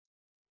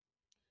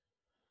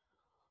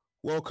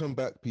Welcome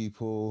back,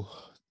 people.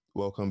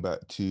 Welcome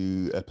back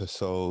to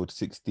episode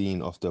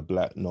 16 of the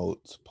Black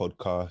Notes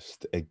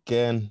podcast.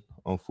 Again,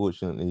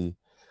 unfortunately,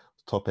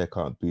 Tope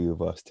can't be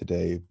with us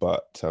today,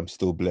 but I'm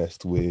still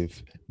blessed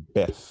with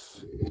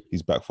Beth,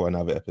 who's back for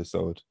another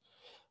episode.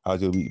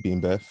 How's your week been,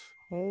 Beth?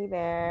 Hey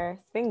there.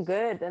 It's been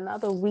good.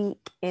 Another week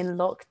in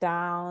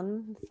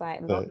lockdown. It's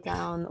like Uh,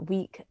 lockdown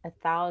week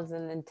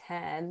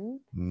 1010.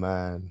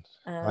 Man,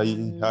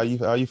 Um, how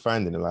you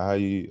finding it? Like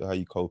how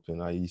you coping?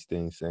 How you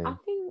staying I sane?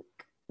 think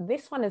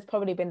this one has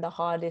probably been the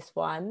hardest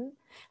one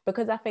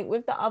because I think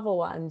with the other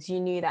ones, you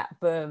knew that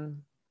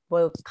boom,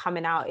 we're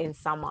coming out in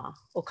summer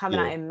or coming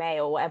Yeah. out in May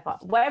or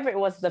whatever it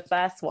was, the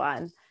first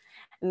one.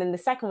 And then the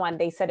second one,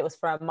 they said it was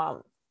for a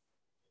month.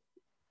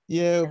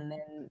 Yeah. And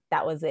then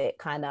that was it,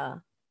 kind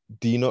of.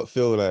 Do you not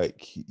feel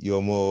like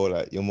you're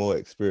more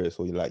experienced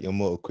or you're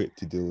more equipped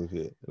to deal with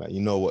it? Like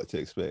you know what to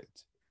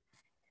expect?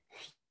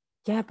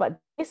 Yeah, but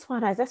this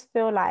one, I just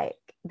feel like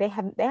they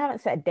haven't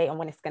set a date on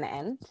when it's going to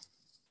end.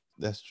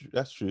 That's true.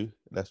 That's true.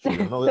 That's true. I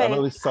So,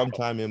 know it's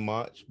sometime in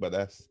March, but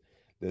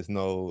there's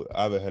no.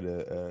 I haven't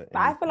heard but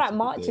I any feel like specific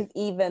March is date.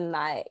 even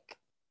like,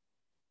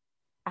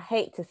 I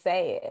hate to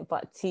say it,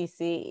 but too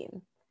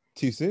soon.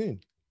 Too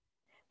soon.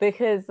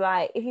 Because,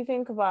 like, if you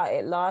think about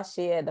it, last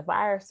year, the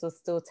virus was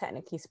still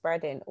technically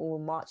spreading all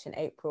March and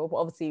April, but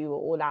obviously, we were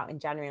all out in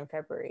January and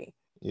February.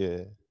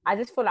 Yeah. I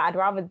just feel like I'd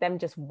rather them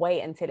just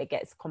wait until it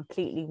gets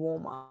completely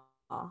warmer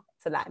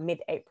to like mid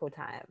April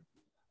time.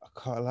 I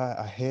can't lie.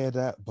 I hear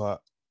that,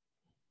 but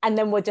And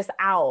then we're just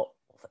out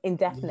yeah,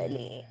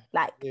 indefinitely,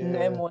 like, no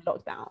yeah. more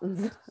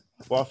lockdowns.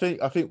 Well,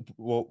 I think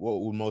what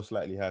will most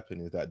likely happen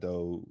is that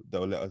they'll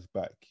let us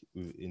back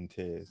in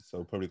tiers. So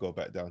we'll probably go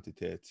back down to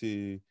tier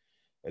two,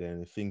 and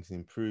then if things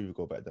improve,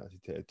 go back down to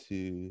tier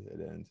two, and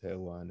then tier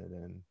one, and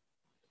then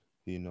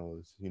who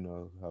knows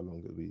how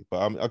long it'll be. But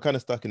I'm kind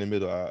of stuck in the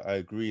middle. I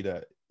agree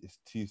that it's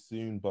too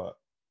soon, but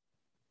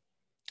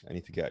I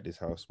need to get out this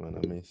house, man.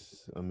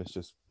 I miss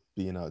just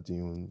being out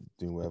doing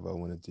whatever I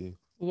want to do.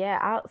 Yeah,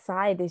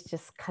 outside is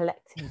just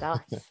collecting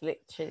dust,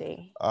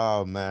 literally.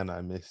 Oh man,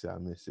 I miss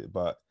it.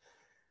 But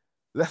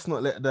let's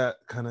not let that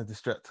kind of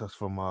distract us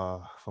from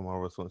our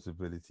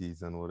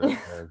responsibilities and all that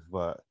jazz.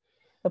 But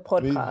The move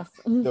podcast.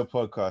 the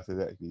podcast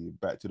exactly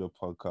back to the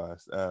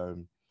podcast.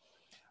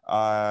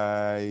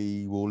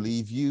 I will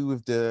leave you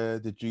with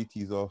the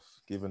duties of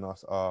giving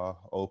us our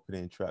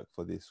opening track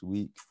for this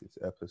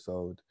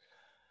episode,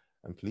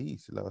 and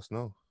please let us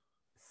know.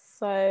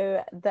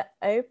 So the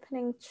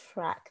opening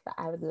track that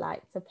I would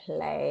like to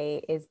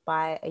play is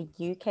by a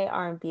UK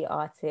R&B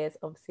artist.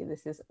 Obviously,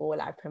 this is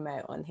all I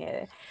promote on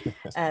here.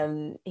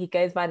 He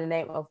goes by the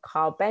name of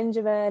Carl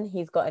Benjamin.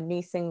 He's got a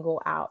new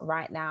single out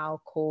right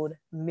now called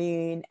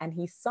Moon, and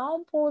he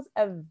samples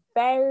a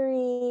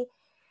very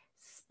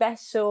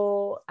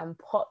special and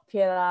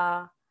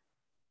popular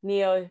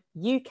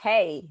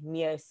UK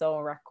neo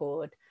soul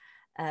record.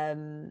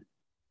 Um,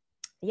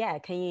 yeah,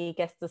 can you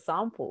guess the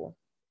sample?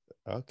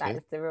 That Okay,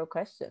 is the real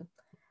question.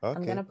 I'm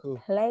okay, gonna cool.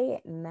 play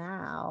it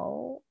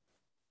now.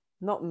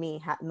 Not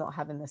me not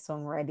having the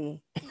song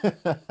ready.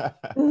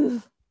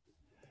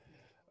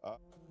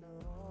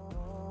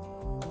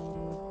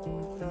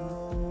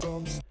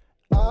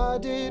 I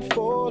did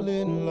fall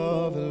in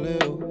love a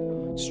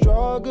little,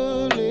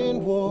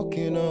 struggling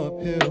walking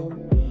uphill.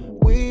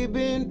 We've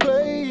been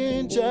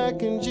playing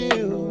Jack and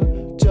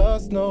Jill,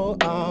 just know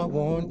I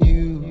want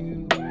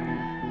you.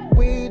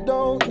 We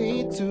don't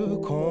need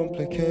to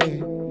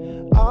complicate,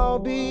 I'll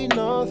be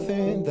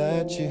nothing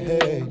that you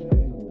hate.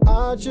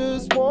 I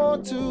just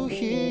want to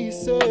hear you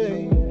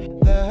say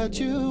that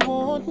you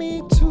want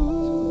me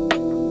to.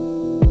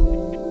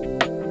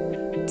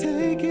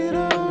 Take it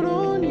out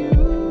on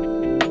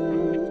you.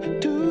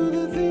 Do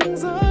the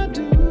things I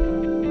do.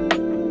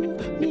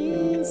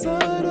 Me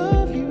inside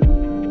of you.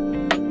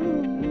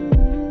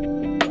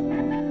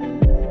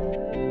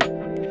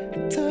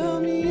 Tell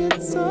me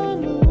it's a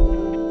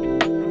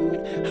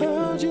mood.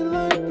 How'd you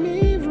like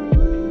me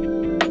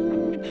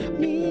rude?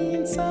 Me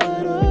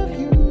inside of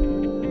you.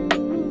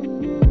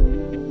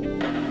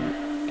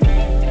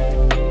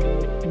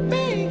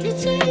 Make you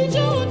change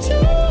your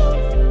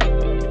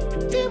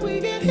tune. Did we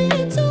get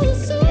here too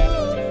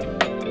soon?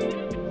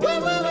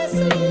 When will I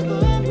see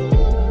the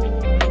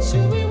moon?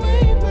 Should we wait?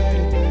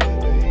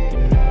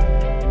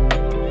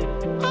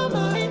 I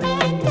might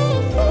act the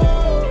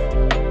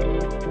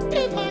fool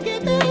if I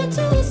get there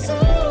too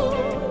soon.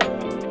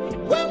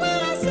 When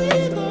will I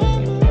see the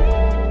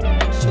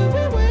moon? Should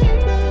we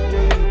wait?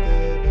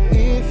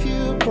 If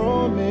you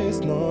promise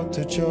not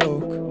to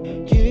choke,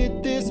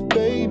 get this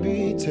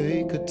baby,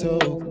 take a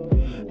toke.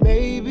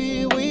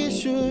 Maybe we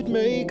should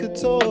make a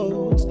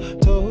toast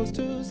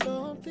to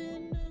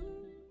something new.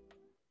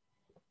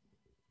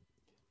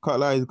 Can't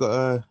lie, he's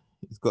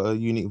got a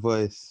unique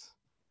voice.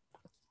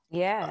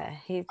 Yeah,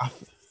 he's I,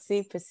 f-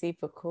 super,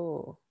 super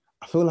cool.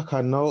 I feel like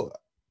I know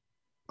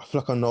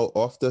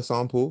off the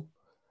sample,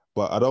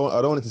 but I don't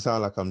want it to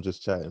sound like I'm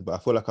just chatting. But I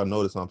feel like I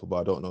know the sample, but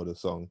I don't know the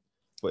song.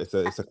 But it's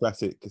a Uh,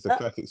 classic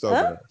song.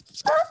 uh,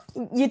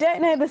 Right? you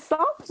don't know the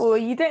sample.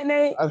 You don't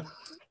know.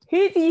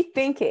 Who do you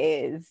think it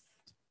is?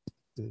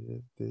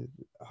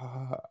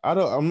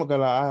 I'm not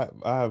gonna lie.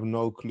 I have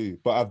no clue.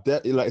 But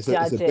like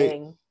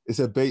Judging. it's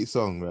a bait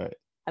song, right?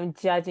 I'm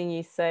judging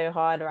you so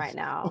hard right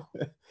now.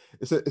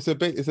 It's a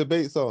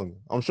bait song.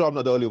 I'm sure I'm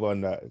not the only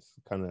one that's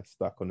kind of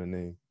stuck on the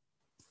name.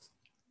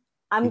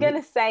 I'm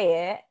gonna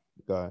say it.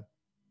 Go ahead.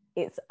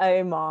 It's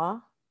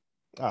Omar.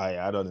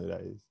 Yeah, I don't know who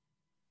that is.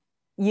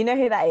 You know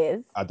who that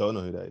is? I don't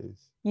know who that is.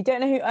 You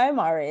don't know who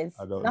Omar is?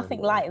 I don't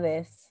Nothing know like Omar.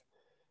 this.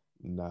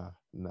 Nah.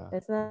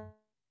 There's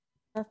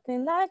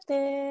nothing like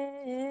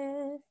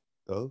this.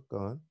 Oh, go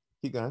on.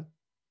 Keep going.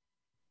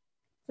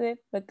 Sip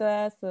a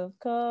glass of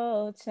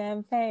cold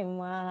champagne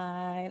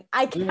wine.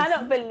 I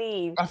cannot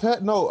believe. I've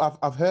heard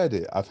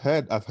it. I've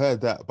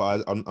heard that,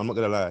 but I'm not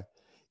gonna lie.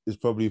 It's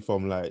probably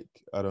from like,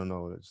 I don't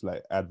know, it's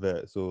like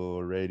adverts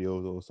or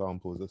radios or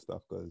samples and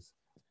stuff. Because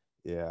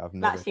I've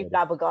never Actually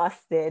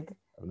flabbergasted.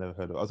 I've never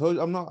heard of it. I told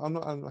you I'm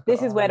not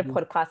this is where the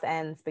podcast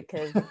ends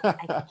because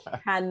I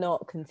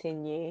cannot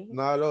continue.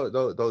 No,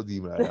 don't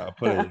do me like that. I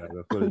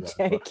apologize.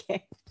 I'm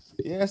joking.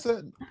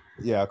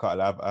 I can't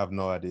lie. I have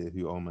no idea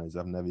who Omar is.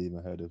 I've never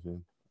even heard of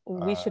him.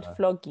 We should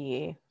flog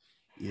you.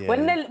 Yeah.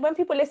 When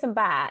people listen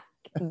back,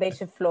 they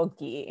should flog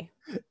you.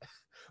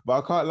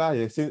 But I can't lie.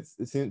 Yeah,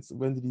 since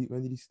when did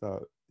he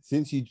start?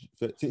 Since you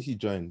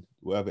joined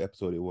whatever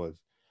episode it was,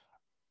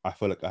 I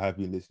feel like I have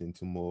been listening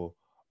to more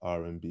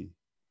R&B.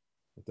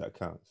 If that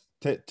counts.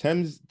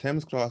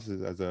 Thames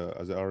classes as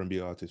an R&B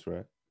artist,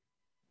 right?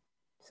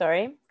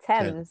 Sorry,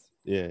 Thames.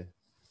 Yeah.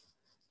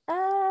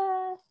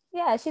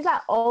 Yeah, she's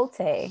like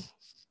Alte.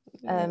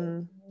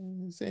 Same.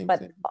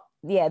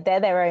 Yeah, they're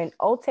their own.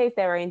 Alte's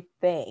their own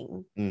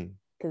thing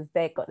because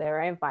they've got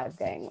their own vibe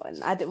going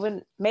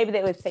on. Maybe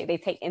they would say they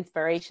take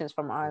inspirations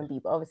from R&B,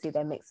 but obviously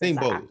they're mixing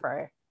like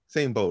Afro.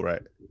 Same boat,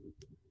 right?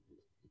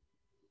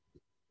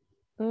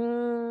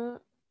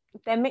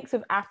 They're mixed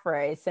with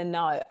Afro, so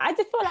no. I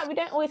just feel like we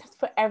don't always have to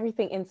put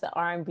everything into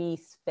R&B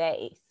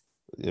space.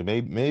 Yeah,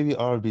 maybe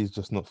R&B is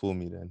just not for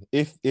me then.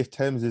 If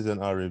Thames is an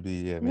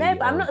R&B, yeah. No,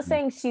 but I'm not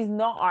saying she's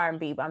not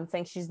R&B, but I'm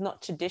saying she's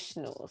not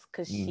traditional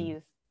because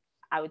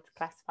I would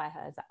classify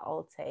her as an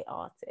Alte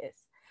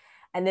artist.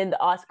 And then the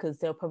articles,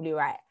 they'll probably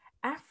write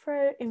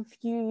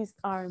Afro-infused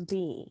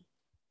R&B.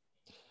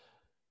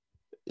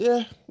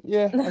 Yeah,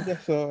 I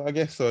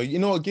guess so. You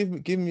know what?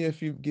 Give me a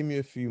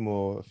few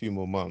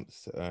more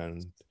months,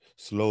 and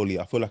slowly,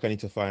 I feel like I need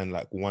to find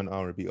like one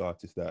R&B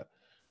artist that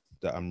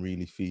I'm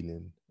really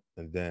feeling,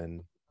 and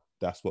then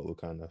that's what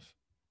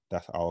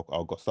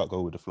I'll start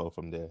going with the flow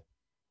from there.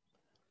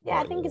 Yeah,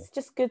 I think it's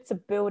just good to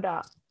build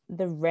up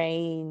the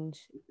range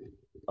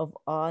of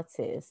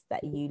artists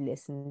that you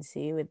listen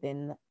to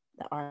within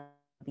the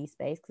R&B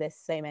space because there's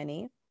so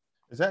many.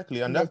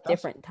 Exactly, and there's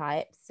different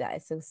types. That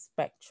it's a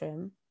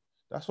spectrum.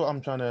 That's what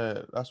I'm trying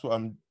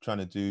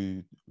to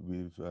do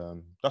with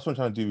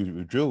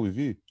with drill with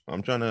you.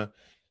 I'm trying to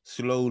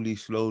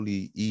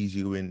slowly ease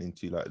you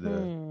into like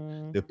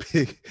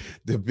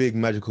the big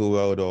magical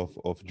world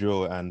of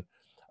drill. And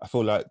I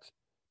feel like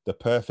the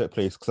perfect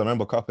place, because I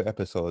remember a couple of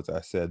episodes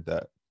I said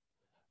that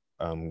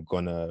I'm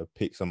gonna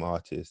pick some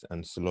artists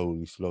and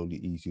slowly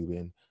ease you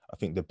in. I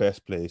think the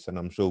best place, and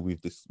I'm sure we've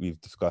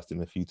discussed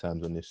him a few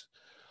times on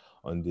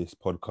this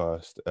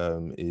podcast,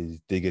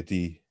 is Digga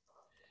D.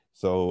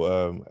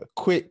 So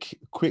quick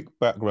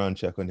background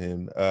check on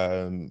him.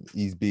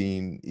 He's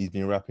been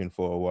rapping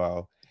for a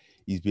while.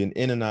 He's been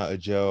in and out of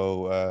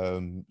jail.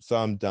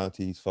 Some down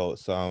to his fault,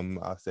 some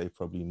I say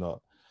probably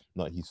not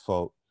his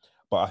fault.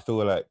 But I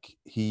feel like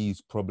he's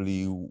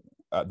probably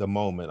at the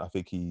moment, I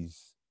think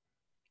he's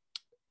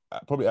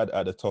probably at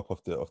the top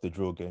of the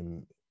drill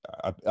game.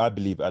 I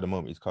believe at the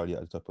moment he's currently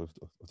at the top of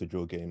the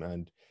drill game.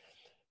 And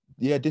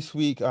yeah, this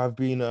week I've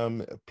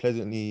been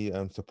pleasantly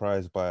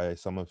surprised by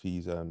some of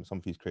his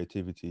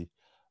creativity.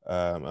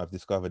 I've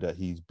discovered that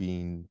he's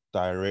been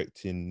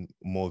directing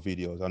more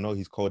videos. I know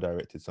he's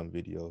co-directed some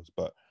videos,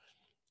 but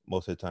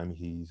most of the time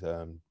he's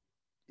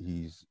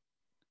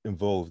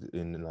involved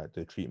in like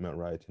the treatment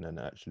writing and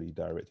actually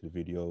directed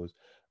videos.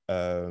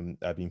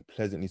 I've been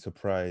pleasantly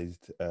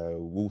surprised.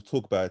 We'll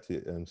talk about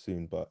it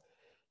soon, but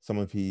some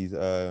of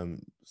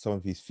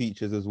his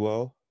features as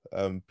well.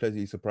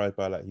 Pleasantly surprised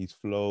by like his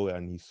flow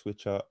and his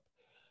switch up,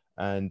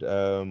 and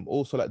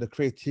also like the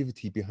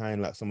creativity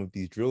behind like some of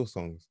these drill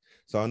songs.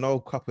 So I know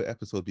a couple of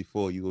episodes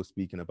before you were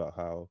speaking about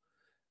how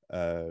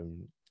the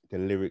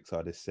lyrics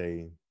are the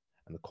same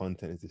and the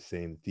content is the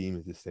same, the theme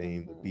is the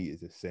same, the beat is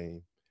the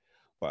same.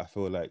 But I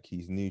feel like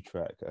his new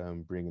track,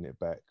 Bringing It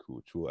Back,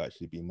 which will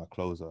actually be my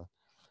closer,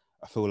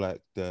 I feel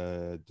like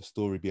the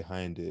story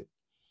behind it,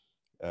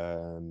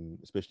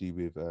 especially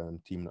with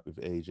teaming up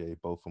with AJ,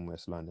 both from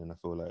West London, I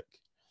feel like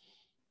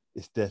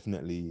it's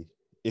definitely,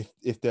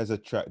 if there's a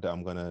track that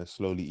I'm gonna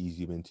slowly ease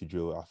you into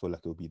drill, I feel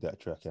like it'll be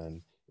that track,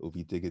 and it'll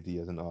be Digga D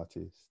as an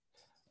artist.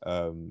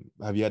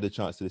 Have you had a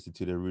chance to listen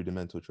to the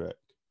Rudimental track?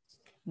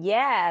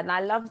 Yeah, and I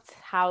loved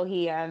how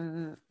he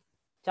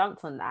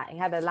jumped on that. He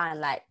had a line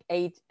like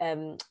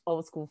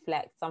old school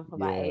flex, something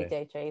about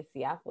AJ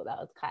Tracy. I thought that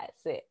was quite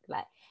sick.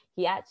 Like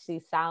he actually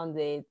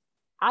sounded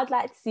I'd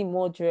like to see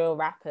more drill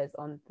rappers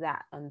on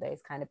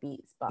those kind of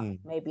beats, but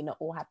maybe not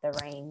all have the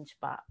range.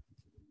 But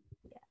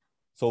yeah.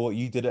 So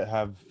you didn't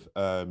have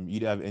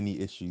any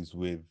issues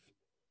with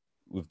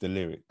the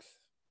lyrics,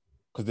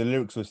 because the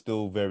lyrics were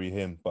still very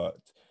him, but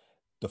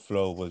the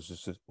flow was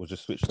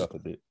just switched up a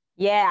bit.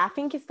 Yeah, I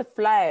think it's the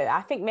flow.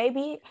 I think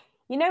maybe,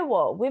 you know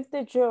what, with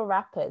the drill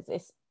rappers,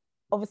 it's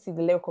obviously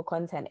the lyrical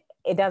content,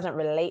 it doesn't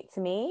relate to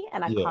me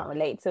and I can't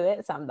relate to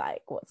it. So I'm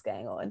like, what's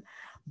going on?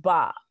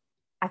 But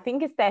I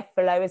think it's their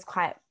flow is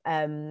quite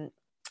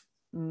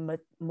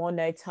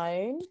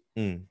monotone.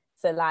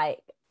 So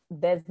like,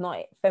 there's not,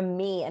 for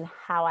me and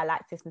how I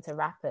like to listen to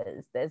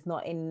rappers, there's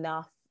not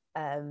enough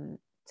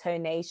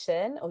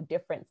tonation or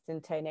difference in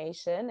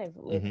tonation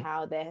with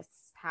how they're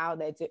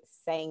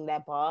saying their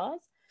bars.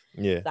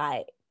 Yeah.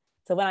 Like,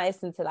 so when I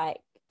listen to like,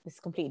 it's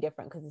completely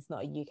different because it's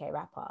not a UK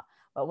rapper,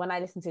 but when I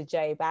listen to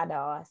Joey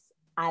Badass,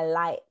 I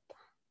like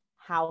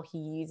how he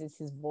uses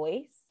his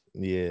voice.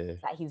 Yeah.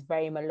 Like, he's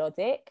very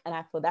melodic, and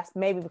I feel that's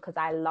maybe because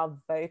I love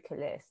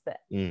vocalists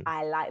that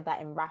I like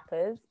that in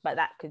rappers, but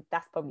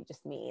that's probably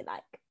just me.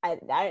 Like, I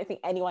don't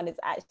think anyone is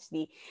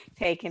actually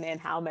taking in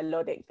how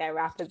melodic their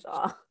rappers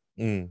are.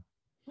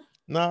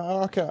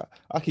 No,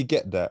 I could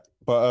get that,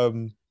 but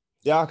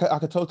yeah, I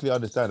could totally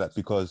understand that,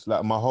 because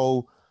like my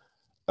whole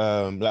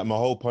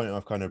point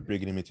of kind of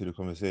bringing him into the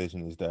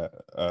conversation is that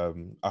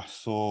I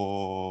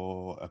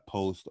saw a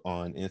post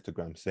on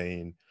Instagram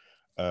saying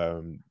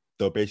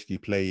they're basically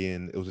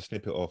playing, it was a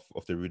snippet of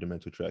the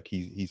Rudimental track,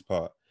 he's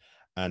part,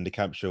 and the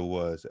capture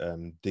was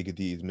Digga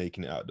D is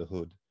making it out the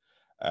hood.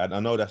 And I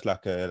know that's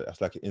like an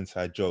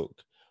inside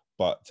joke,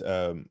 but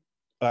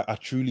I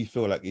truly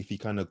feel like if he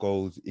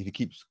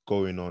keeps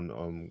going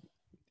on,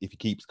 if he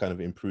keeps kind of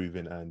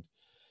improving and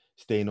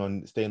staying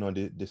on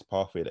this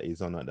pathway that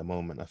he's on at the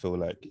moment, I feel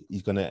like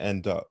he's gonna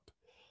end up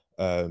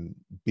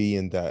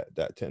being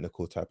that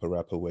technical type of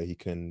rapper where he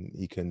can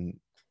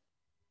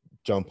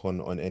jump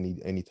on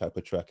any type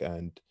of track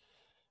and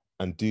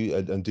do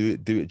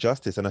it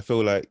justice. And I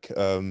feel like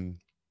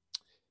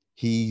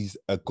he's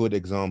a good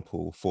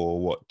example for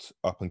what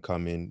up and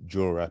coming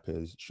drill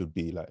rappers should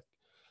be like.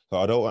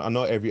 So I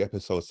know every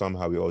episode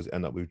somehow we always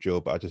end up with drill,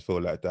 but I just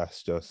feel like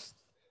that's just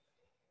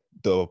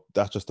the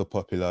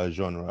popular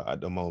genre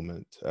at the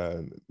moment.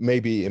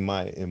 Maybe in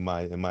my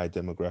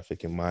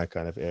demographic, in my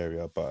kind of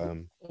area, but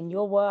in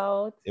your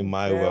world, in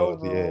my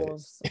world,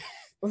 rules.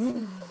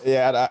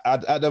 Yeah,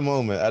 at the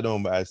moment,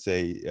 I'd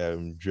say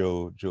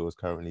drill is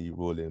currently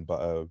ruling,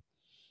 but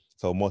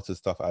so most of the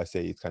stuff I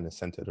say is kind of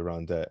centered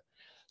around that.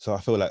 So I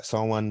feel like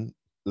someone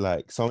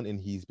in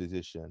his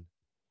position,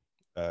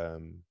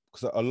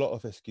 because a lot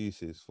of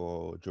excuses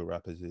for drill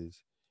rappers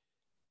is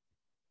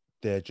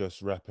they're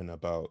just rapping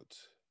about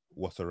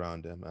what's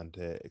around them and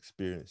their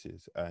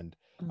experiences, and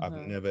I've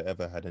never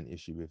ever had an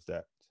issue with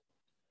that.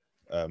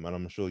 And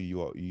I'm sure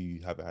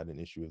you haven't had an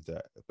issue with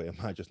that, but it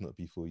might just not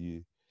be for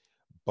you.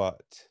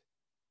 But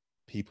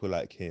people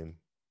like him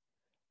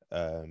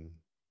is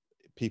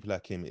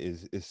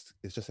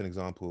just an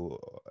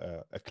example,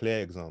 a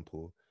clear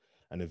example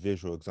and a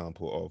visual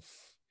example of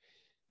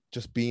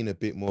just being a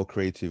bit more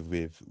creative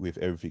with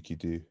everything you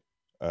do,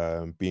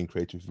 being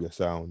creative with your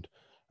sound.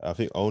 I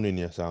think owning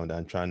your sound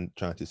and trying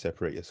to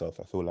separate yourself,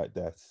 I feel like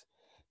that's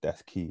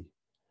key.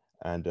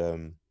 And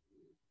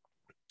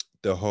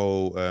the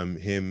whole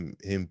him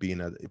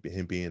being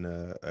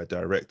a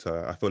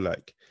director, I feel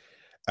like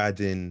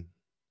adding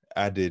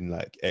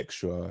like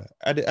extra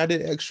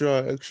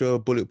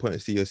bullet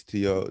points to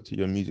your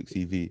music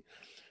CV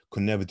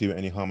could never do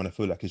any harm, and I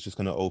feel like it's just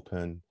going to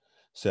open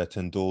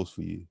certain doors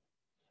for you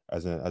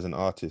as an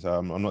artist.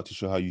 I'm not too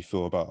sure how you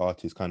feel about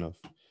artists kind of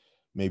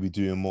maybe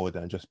doing more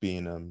than just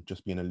being a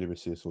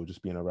lyricist or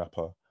just being a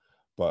rapper,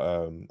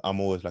 but I'm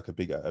always like a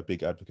big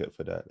advocate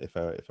for that. If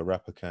a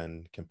rapper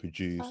can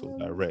produce or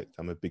direct,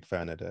 I'm a big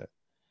fan of that.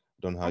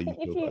 I don't know how you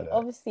feel about that.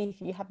 Obviously,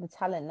 if you have the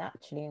talent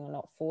naturally and you're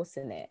not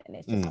forcing it, and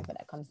it's just something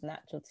that comes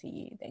natural to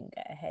you, then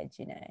go ahead,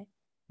 you know.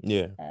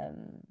 Yeah.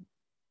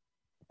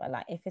 But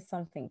like, if it's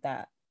something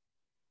that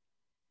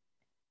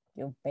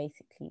you're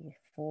basically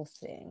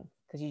forcing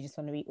because you just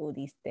want to be all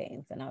these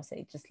things, and I'll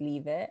say just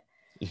leave it.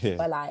 Yeah.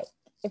 But like,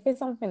 if it's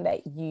something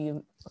that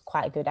you are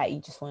quite good at, you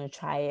just want to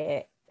try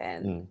it,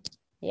 then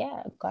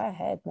yeah, go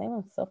ahead. No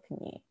one's stopping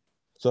you.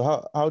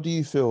 So how do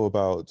you feel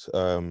about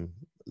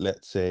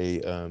let's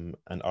say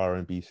an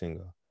R&B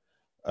singer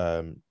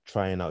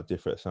trying out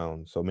different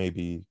sounds? So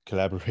maybe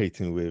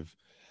collaborating with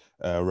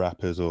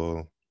rappers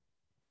or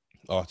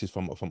artists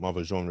from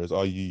other genres.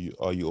 Are you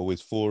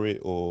always for it,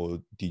 or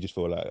do you just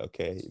feel like,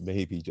 okay,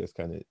 maybe just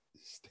kind of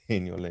stay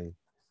in your lane?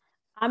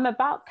 I'm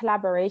about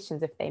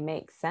collaborations if they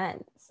make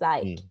sense.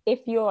 Like, if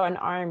you're an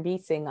R&B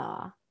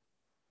singer,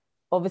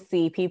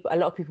 obviously a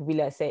lot of people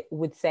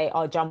would say,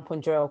 "Oh, jump on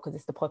drill because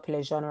it's the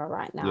popular genre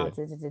right now."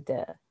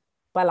 Yeah.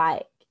 But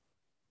like,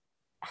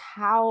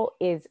 how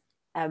is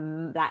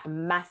like a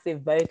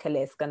massive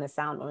vocalist gonna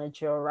sound on a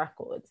drill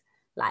record?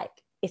 Like,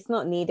 it's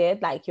not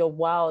needed. Like, your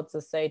worlds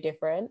are so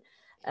different.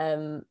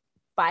 But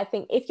But I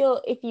think if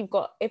you're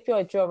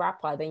a drill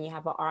rapper, then you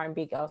have an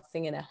R&B girl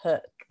singing a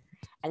hook,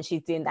 and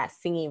she's doing that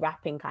singing,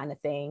 rapping kind of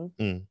thing.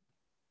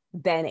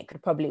 Then it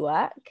could probably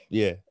work.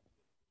 Yeah.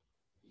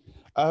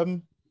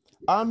 I'm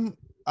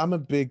a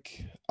big.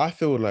 I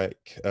feel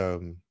like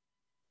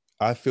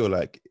if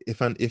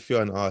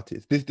you're an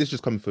artist, this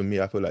just coming from me.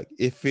 I feel like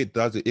if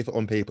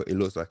on paper it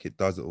looks like it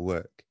doesn't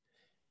work,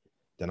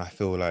 then I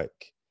feel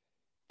like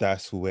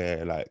that's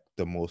where like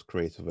the most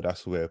creative, or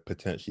that's where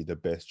potentially the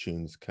best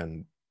tunes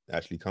can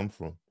actually come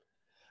from.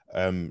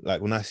 Like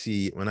when I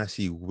see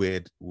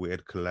weird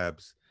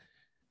collabs,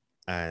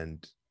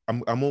 and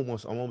I'm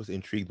almost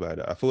intrigued by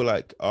that. I feel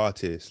like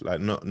artists, like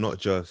not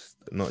just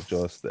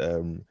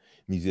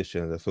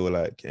musicians. I feel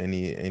like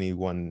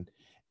anyone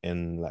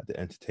in like the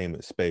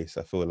entertainment space.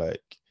 I feel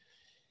like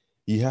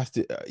you have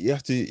to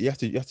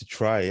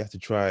try,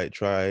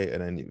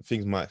 and then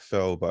things might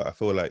fail. But I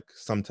feel like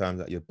sometimes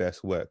that your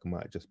best work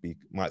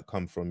might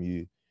come from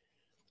you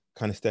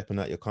kind of stepping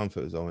out your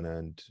comfort zone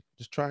and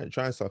just trying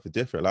something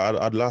different. Like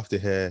I'd love to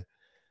hear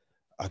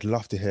like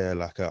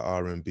an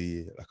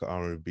R&B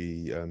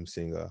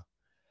singer.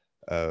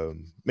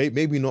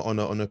 Maybe not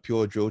on a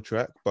pure drill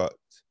track, but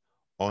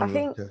on I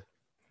think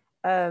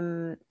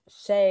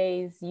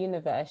Shay's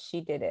Universe,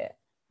 she did it.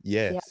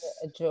 Yes. She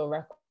had a drill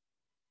record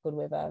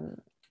with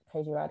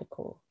Crazy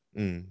Radical.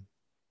 Did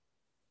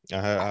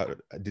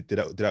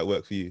that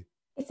work for you?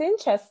 It's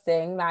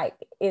interesting. Like,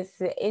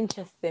 it's an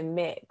interesting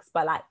mix,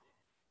 but like,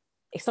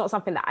 it's not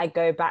something that I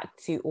go back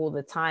to all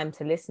the time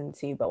to listen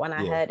to. But when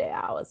I heard it,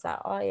 I was like,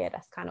 oh yeah,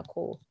 that's kind of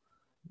cool.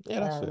 Yeah,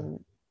 that's fair.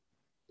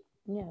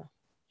 Yeah.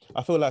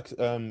 I feel like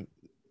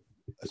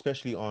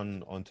especially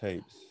on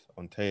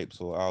tapes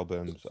or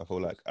albums, I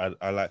feel like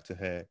I like to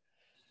hear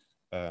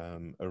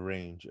a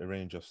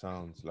range of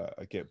sounds. Like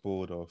I get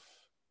bored of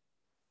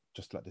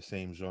just like the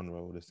same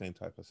genre or the same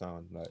type of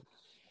sound. Like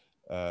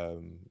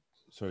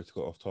sorry to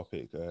go off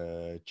topic,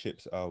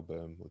 Chip's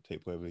album or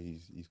tape, whatever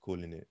he's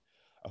calling it.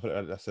 I feel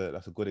like that's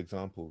a good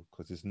example,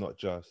 because it's not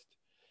just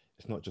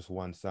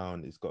one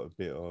sound. It's got a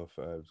bit of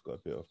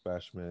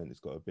bashment. It's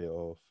got a bit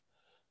of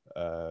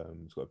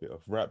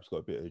rap. It's got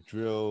a bit of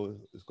drill.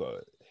 It's got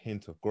a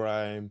hint of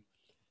grime.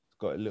 It's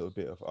got a little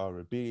bit of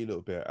R&B, a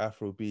little bit of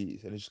Afro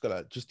beats, and it's just got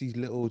like just these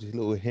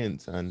little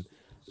hints. And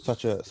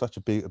such a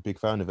big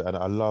fan of it. And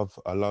I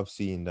love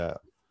seeing that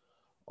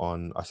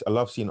I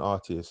love seeing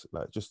artists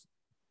like just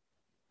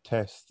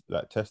test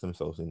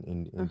themselves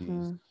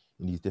in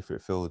these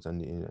different fields and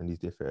in these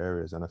different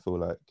areas. And I feel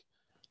like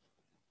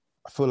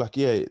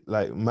yeah,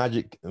 like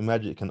magic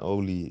can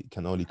only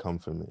come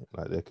from it.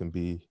 Like there can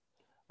be,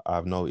 I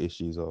have no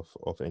issues of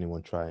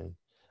anyone trying.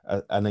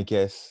 And I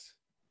guess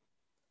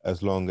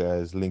as long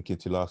as, linking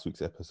to last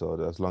week's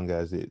episode, as long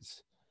as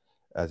it's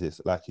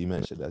like you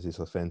mentioned, as it's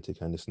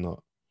authentic and it's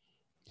not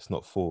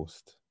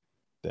forced,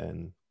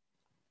 then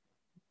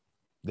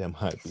there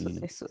might be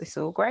it's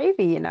all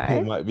gravy, you know.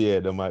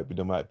 there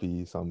might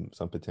be some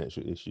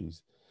potential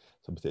issues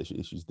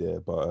there.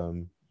 But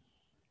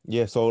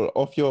yeah, so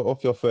off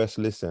your first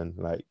listen,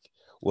 like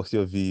what's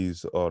your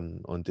views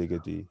on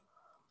Digga D?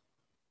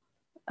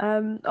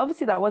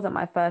 Obviously that wasn't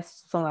my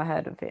first song I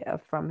heard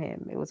from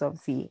him. It was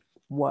obviously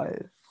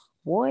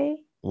Why?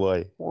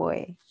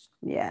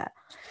 Yeah.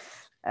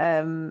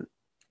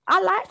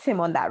 I liked him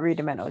on that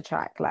Rudimental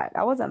track. Like,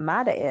 I wasn't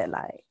mad at it.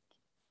 Like,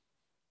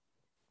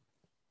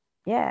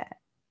 yeah,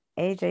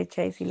 AJ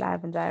Tracey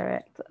live and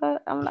direct.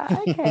 I'm like,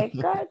 okay,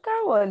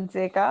 go on,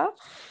 Digga.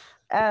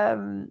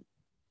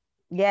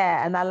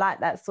 Yeah, and I like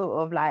that sort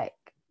of like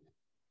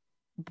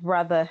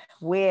brother,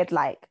 weird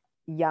like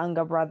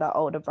younger brother,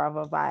 older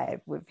brother vibe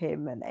with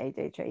him and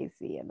AJ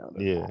Tracey and all of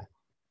that.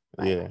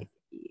 Like,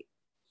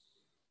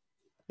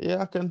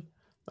 yeah, I can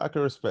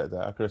respect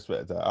that.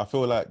 I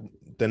feel like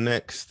the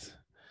next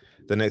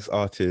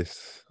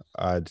artist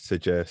I'd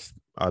suggest,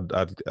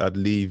 I'd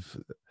leave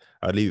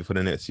it for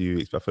the next few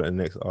weeks, but for the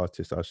next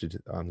artist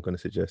I'm going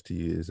to suggest to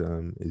you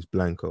is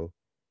Blanco.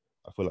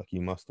 I feel like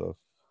you must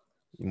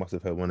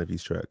have heard one of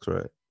these tracks,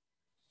 right?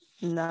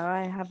 No,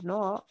 I have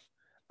not.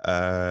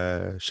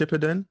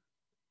 Shippuden?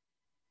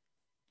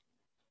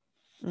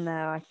 No,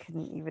 I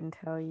couldn't even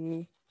tell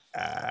you.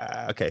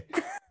 Okay.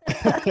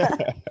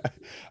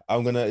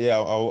 I'll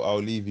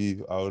leave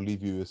you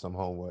with some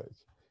homework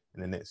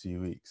in the next few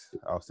weeks.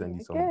 I'll send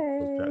you some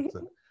tracks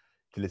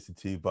to listen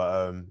to.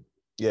 But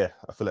yeah,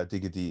 I feel like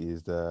Digga D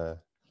is the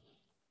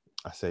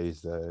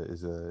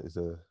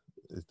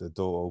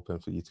door open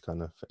for you to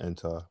kind of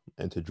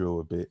enter drill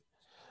a bit.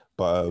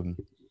 But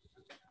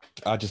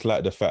I just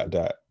like the fact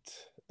that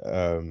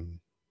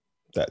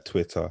that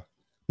Twitter,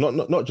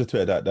 not just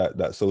Twitter,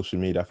 that social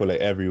media, I feel like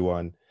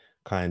everyone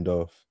kind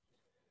of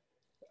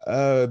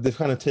they've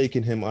kind of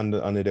taken him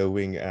under their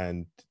wing,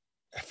 and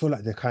I feel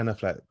like they're kind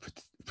of like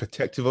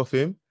protective of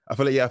him. I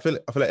feel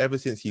like ever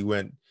since he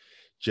went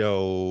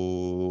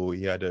jail,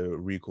 he had a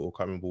recall. I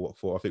can't remember what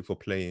for. I think for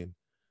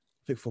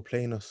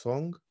playing a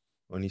song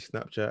on his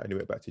Snapchat, and he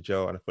went back to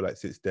jail. And I feel like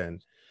since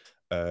then,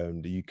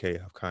 the UK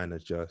have kind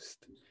of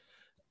just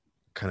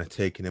kind of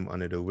taking him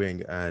under the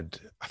wing, and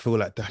I feel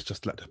like that's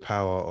just like the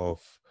power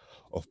of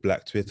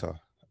Black Twitter.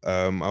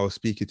 I was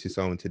speaking to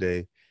someone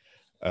today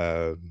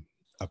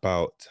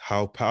about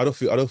how I don't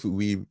think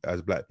we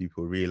as Black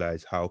people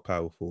realize how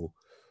powerful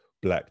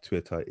Black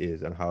Twitter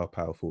is and how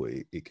powerful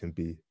it can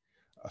be.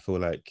 I feel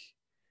like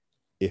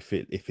if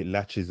it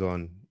latches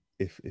on,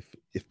 if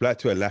Black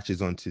Twitter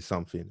latches onto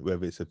something,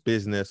 whether it's a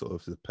business or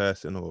if it's a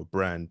person or a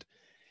brand,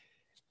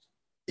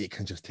 it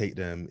can just take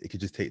them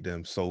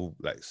so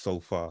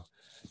far.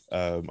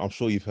 I'm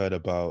sure you've heard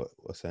about,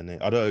 what's her name?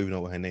 I don't even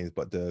know what her name is,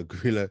 but the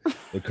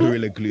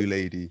Gorilla Glue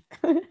lady.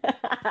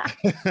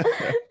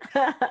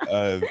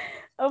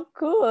 Of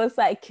course,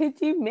 like, could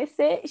you miss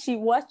it? She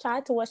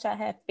tried to wash her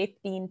hair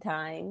 15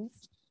 times,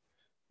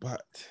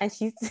 and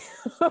she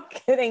still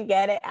couldn't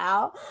get it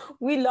out.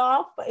 We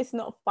laugh, but it's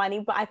not funny.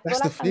 But I feel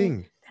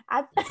like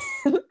I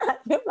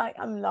feel like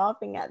I'm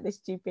laughing at the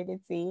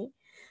stupidity.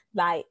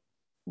 Like,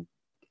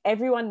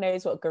 everyone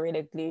knows what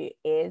Gorilla Glue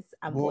is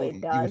and what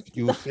it does.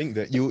 You would think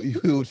that. You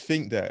would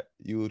think that.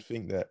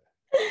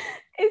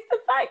 It's the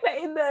fact that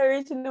in the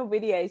original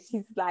video,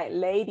 she's like,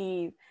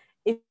 ladies,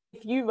 if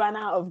you run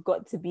out of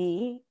got to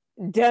be,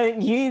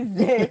 don't use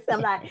this.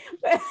 I'm like,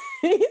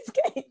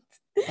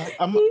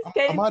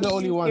 am I the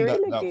only one that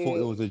thought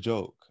it was a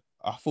joke?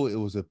 I thought it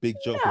was a big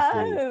joke.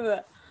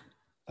 No.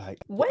 Like,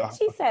 when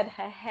she said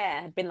her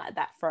hair had been like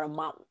that for a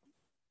month,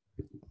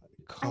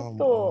 come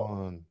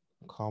on.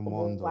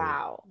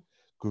 Wow.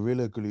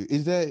 Gorilla Glue.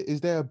 Is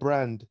there a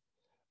brand?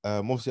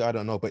 Obviously I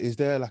don't know, but is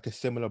there like a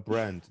similar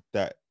brand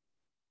that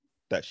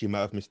she might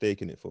have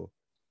mistaken it for?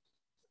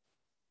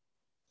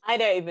 I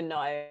don't even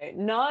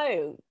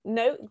know.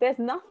 No, there's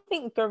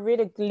nothing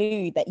Gorilla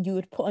Glue that you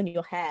would put on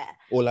your hair.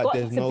 Or like,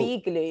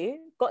 be glue,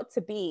 got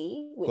to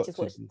be, which is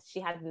what she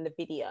had in the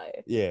video.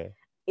 Yeah,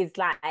 is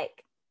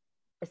like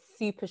a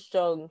super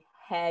strong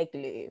hair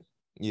glue.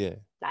 Yeah,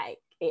 like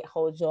it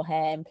holds your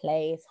hair in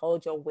place,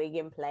 holds your wig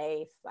in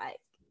place. Like,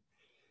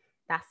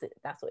 that's it.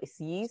 That's what it's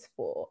used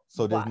for.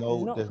 So there's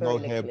no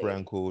hair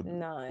brand called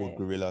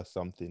Gorilla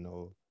something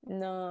or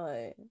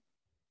no.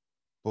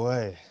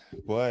 Boy.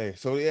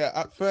 So yeah,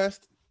 at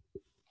first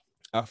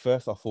I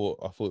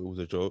thought it was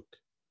a joke,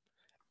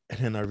 and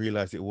then I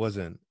realized it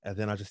wasn't. And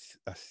then I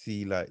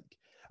see, like,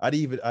 I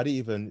didn't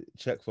even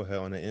check for her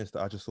on her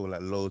Insta. I just saw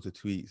like loads of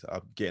tweets.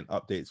 I'm getting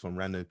updates from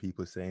random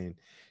people saying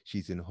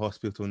she's in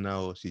hospital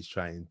now, she's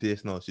trying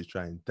this now, she's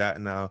trying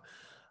that now.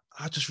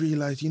 I just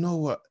realized, you know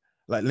what?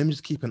 Like, let me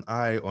just keep an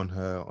eye on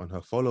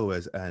her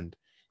followers, and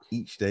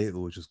each day it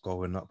was just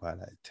going up by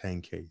like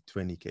 10k,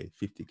 20k,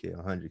 50k,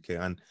 100k,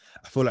 and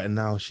I feel like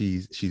now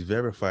she's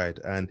verified,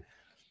 and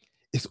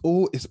it's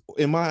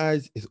in my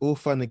eyes, it's all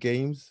fun and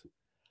games.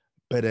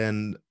 But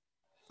then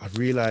I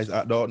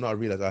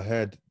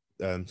heard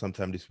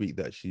sometime this week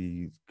that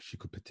she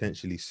could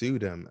potentially sue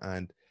them,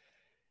 and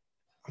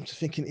I'm just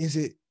thinking, is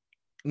it?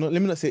 No,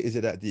 let me not say is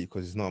it that deep,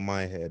 because it's not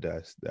my hair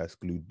that's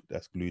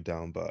glued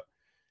down, but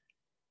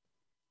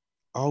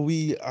are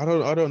we? I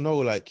don't know.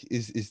 Like,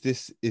 is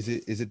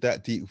it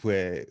that deep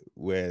where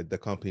the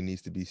company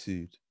needs to be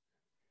sued?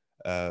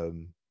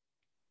 No,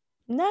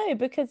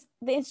 because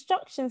the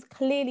instructions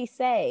clearly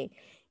say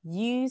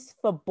use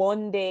for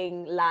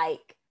bonding,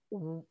 like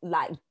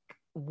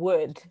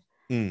wood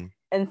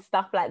and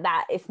stuff like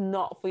that. It's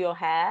not for your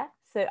hair,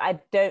 so I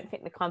don't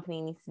think the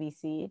company needs to be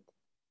sued.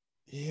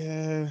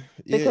 Yeah,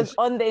 because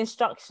on the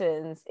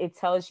instructions it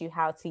tells you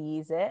how to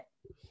use it.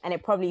 And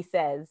it probably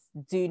says,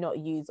 do not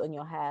use on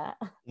your hair.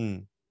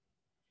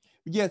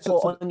 Yeah,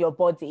 or on your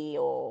body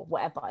or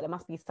whatever. There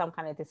must be some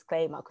kind of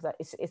disclaimer, because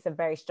it's a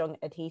very strong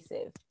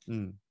adhesive.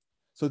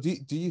 So do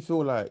you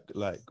feel like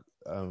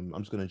I'm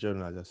just going to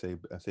generalize,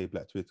 I say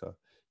Black Twitter.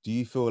 Do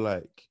you feel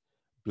like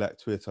Black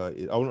Twitter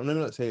is, I will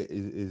not say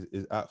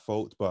is at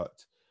fault,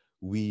 but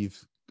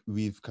we've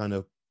kind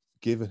of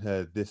given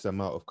her this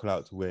amount of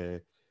clout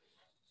where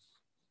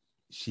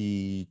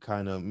she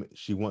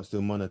wants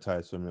to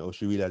monetize from it, or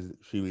she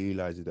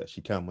realizes that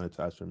she can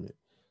monetize from it.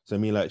 So I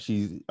mean, like,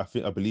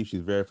 I believe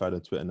she's verified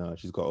on Twitter now.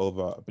 She's got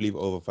over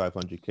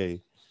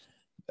 500k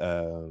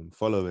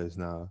followers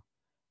now.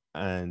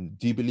 And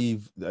do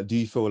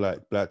you feel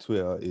like Black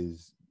Twitter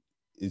is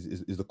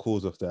the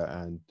cause of that?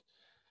 And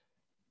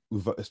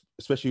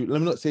especially, let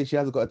me not say she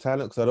hasn't got a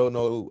talent, because I don't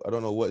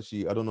know what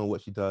she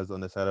does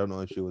on the side. I don't know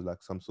if she was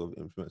like some sort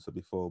of influencer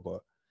before,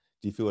 but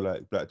do you feel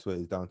like Black Twitter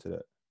is down to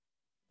that?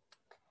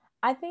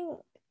 I think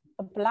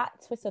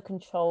Black Twitter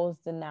controls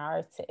the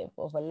narrative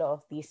of a lot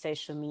of these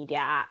social media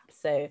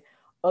apps. So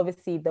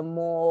obviously, the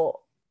more,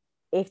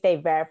 if they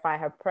verify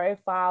her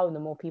profile, the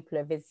more people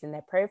are visiting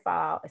their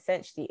profile,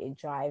 essentially it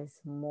drives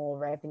more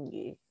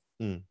revenue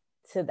to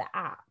the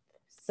app.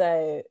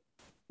 So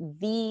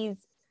these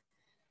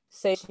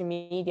social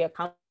media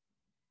companies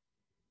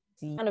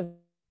kind of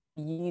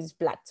use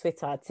Black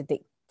Twitter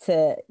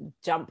to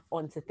jump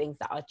onto things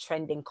that are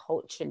trending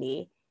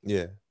culturally.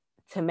 Yeah.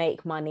 To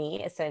make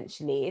money,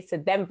 essentially. So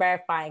them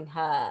verifying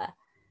her,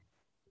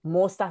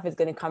 more stuff is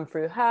going to come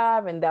through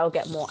her, and they'll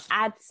get more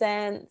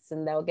AdSense,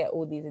 and they'll get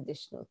all these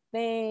additional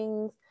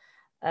things.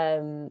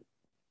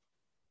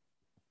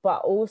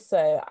 But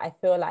also, I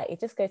feel like it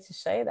just goes to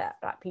show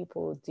that Black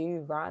people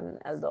do run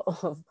a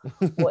lot of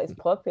what is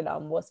popular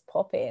and what's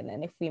popping.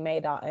 And if we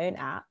made our own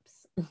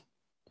apps,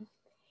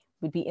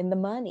 we'd be in the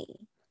money.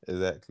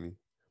 Exactly.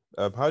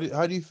 How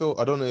do you feel?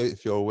 I don't know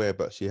if you're aware,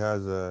 but she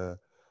has a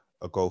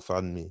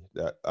GoFundMe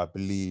that I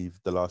believe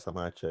the last time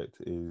I checked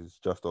is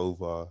just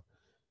over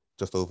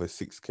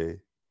 6K.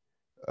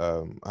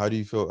 How do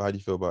you feel? How do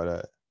you feel about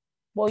that?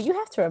 Well, you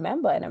have to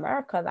remember in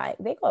America, like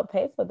they gotta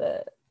pay for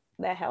their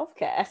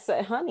healthcare.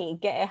 So, honey,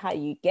 get it how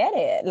you get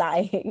it.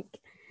 Like,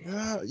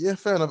 Yeah,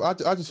 fair enough. I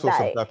just feel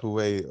some like, type of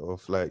way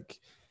of like,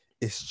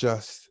 it's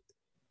just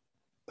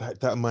like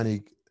that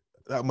money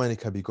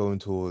can be going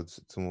towards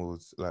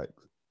like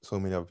so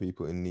many other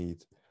people in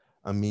need.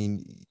 I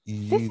mean,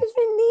 this is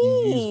in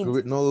need.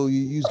 you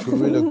use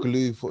Gorilla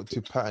Glue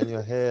to pattern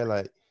your hair.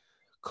 Like,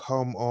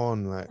 come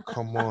on, like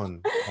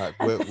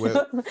we're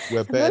better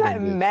like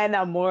than this. men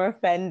are more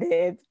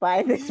offended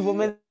by this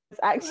woman's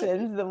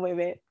actions than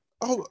women.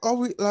 Oh, are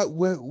we like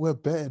we're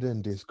better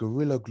than this?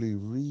 Gorilla Glue,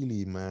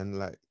 really, man.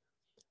 Like,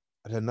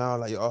 and then now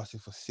like you're asking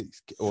for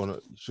 6K, or no,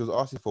 she was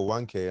asking for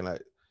 1K, and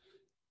like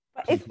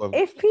But people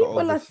if got people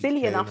over are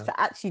silly 6K enough now. to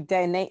actually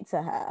donate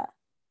to her,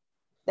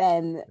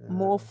 then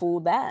more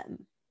fool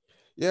them.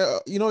 Yeah,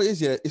 you know, it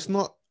is. Yeah, it's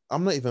not.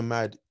 I'm not even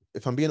mad.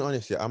 If I'm being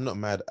honest, yeah, I'm not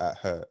mad at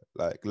her.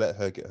 Like, let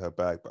her get her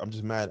bag. But I'm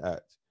just mad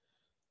at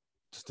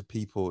just the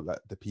people, like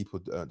the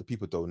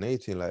people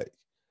donating. Like,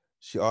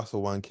 she asked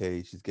for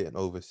 1K, she's getting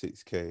over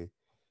 6K.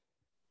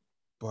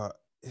 But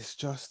it's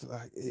just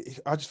like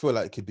I just feel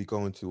like it could be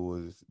going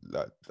towards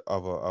like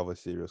other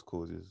serious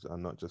causes,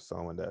 and not just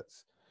someone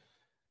that's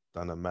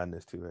done a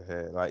madness to her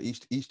hair. Like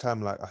each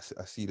time, like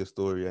I see the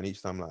story, and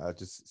each time like I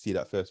just see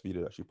that first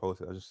video that she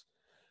posted,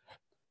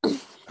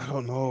 I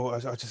don't know. I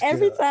just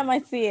Every get, time I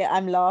see it,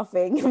 I'm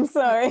laughing. I'm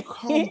sorry.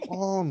 come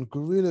on,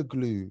 Gorilla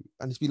Glue,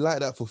 and it's been like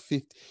that for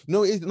 50.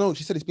 No, no.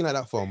 She said it's been like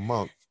that for a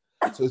month.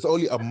 So it's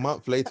only a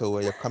month later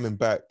where you're coming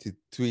back to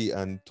tweet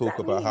and talk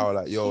That about how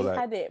like she like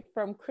had it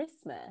from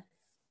Christmas.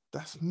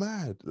 that's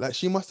mad. Like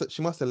she must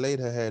have laid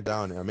her hair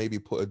down and maybe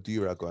put a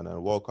do-rag on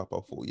and woke up. I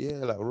thought, yeah,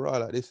 like raw,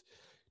 like this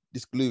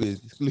glue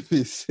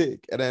is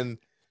sick. And then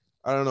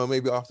I don't know,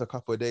 maybe after a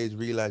couple of days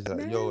realized that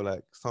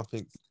like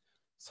something's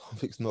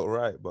not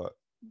right. But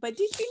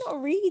did you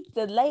not read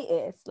the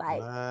latest?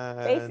 Like, man,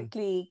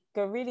 basically,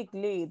 Gorilla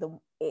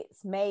Glue,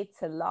 it's made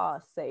to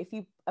last. So if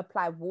you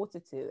apply water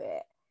to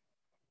it,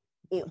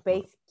 it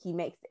basically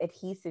makes the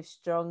adhesive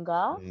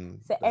stronger.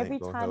 So every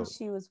time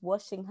she was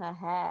washing her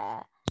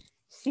hair,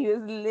 she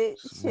was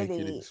literally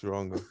making it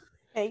stronger.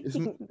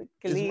 making the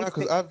glue. It's mad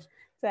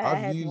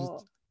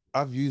because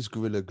I've used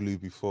Gorilla Glue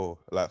before,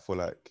 like for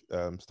like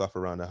stuff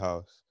around the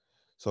house.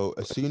 So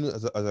as soon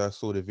as I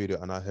saw the video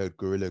and I heard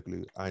Gorilla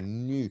Glue, I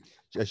knew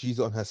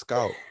she's on her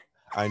scalp.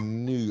 I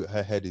knew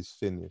her head is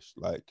finished.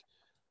 Like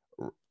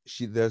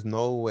there's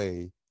no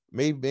way.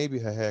 Maybe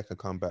her hair can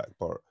come back,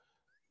 but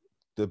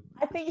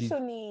I think she'll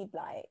need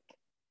like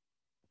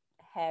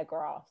hair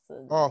grafts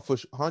and for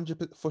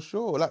 100% for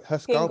sure. Like her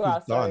scalp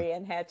is done.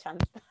 and hair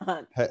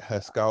transplant.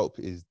 Her scalp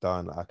is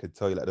done. I could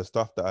tell you, like the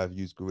stuff that I've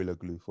used Gorilla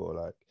Glue for,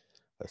 like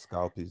her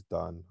scalp is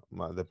done.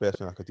 The best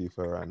thing I could do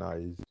for her right now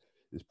is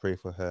pray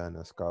for her and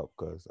her scalp,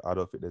 because I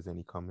don't think there's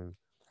any coming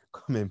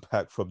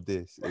back from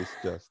this. It's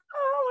just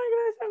oh my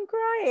gosh, I'm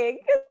crying.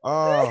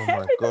 Oh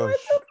my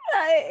gosh,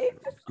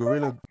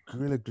 Gorilla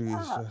Glue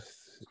is just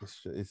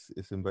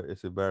it's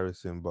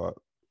embarrassing, but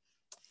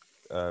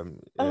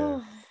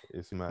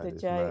it's mad.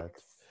 It's mad.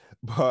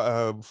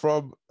 But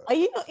are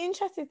you not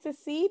interested to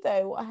see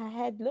though what her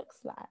head looks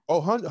like?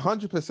 Oh,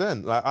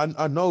 100%. Like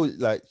I know,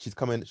 like she's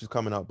coming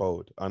out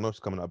bold. I know she's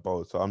coming out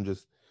bold. So I'm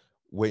just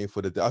waiting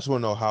for I just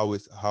want to know how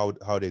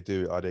they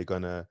do it. Are they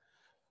gonna?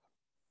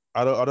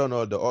 I don't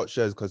know the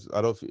options, because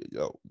I don't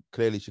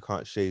clearly she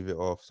can't shave it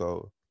off.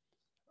 So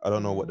I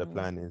don't know what the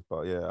plan is.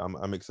 But yeah,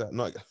 I'm excited.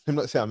 I'm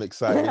not saying I'm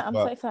excited. I'm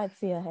so excited to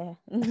see her hair.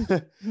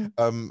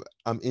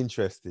 I'm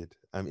interested.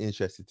 I'm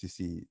interested to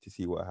see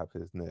what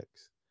happens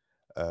next.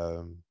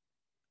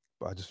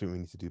 But I just think we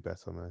need to do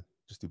better, man.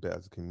 Just do better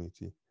as a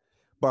community.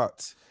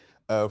 But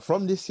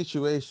from this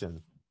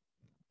situation,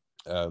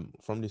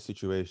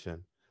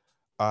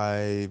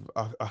 I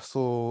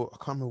saw, I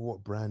can't remember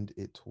what brand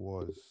it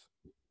was.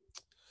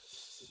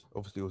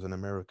 Obviously, it was an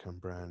American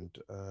brand.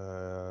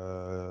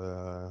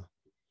 I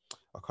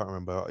can't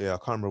remember. Yeah, I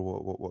can't remember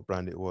what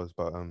brand it was.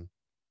 But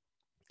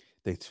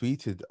they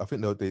tweeted. I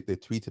think they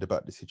tweeted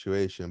about the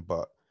situation,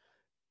 but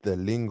the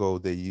lingo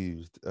they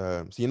used.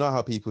 So you know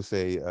how people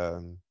say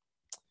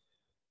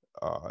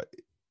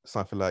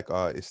something like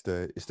it's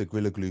the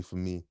Gorilla Glue for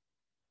me.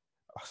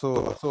 I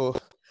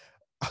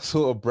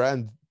saw a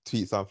brand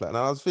tweet something, and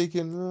I was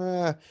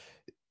thinking,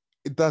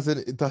 it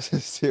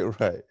doesn't sit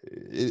right.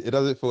 It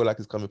doesn't feel like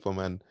it's coming from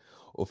an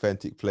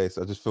authentic place.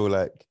 I just feel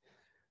like,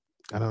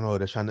 I don't know,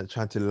 they're trying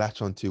to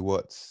latch onto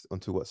what's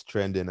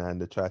trending,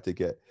 and they try to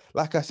get,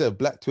 like I said,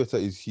 Black Twitter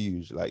is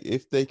huge. Like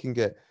if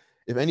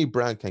any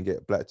brand can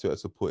get Black Twitter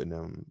supporting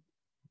them,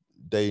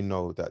 they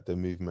know that the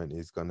movement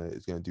is gonna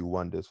do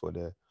wonders for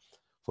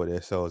for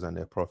their sales and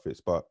their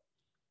profits. But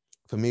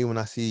for me, when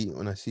I see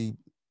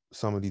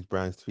some of these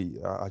brands tweet,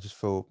 I just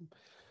feel,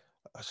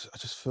 I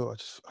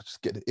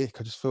just get the ick.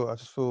 I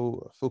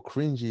feel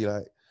cringy.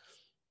 Like,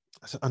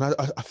 and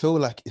I feel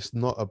like it's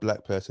not a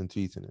black person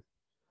tweeting it.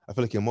 I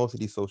feel like in most of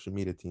these social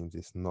media teams,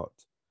 it's not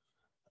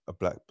a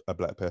black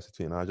person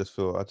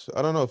tweeting.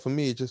 I don't know. For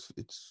me, it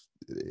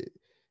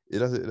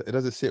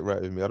doesn't sit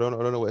right with me. I don't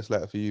know what it's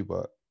like for you,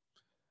 but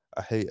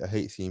I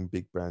hate seeing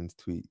big brands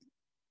tweet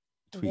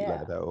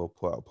like that or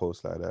put out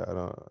posts like that.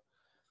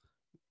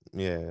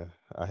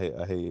 I hate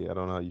it. I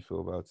don't know how you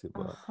feel about it,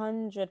 but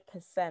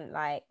 100%.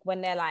 Like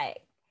when they're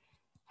like,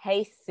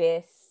 "Hey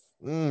sis,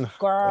 girl,"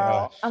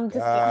 gosh, I'm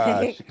just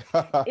like,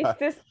 gosh.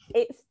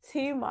 it's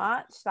too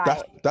much.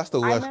 Like That's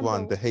the I worst remember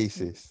one. The hey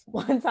sis.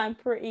 one time,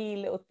 pretty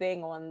little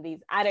thing on these.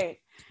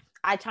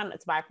 I try not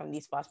to buy from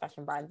these fast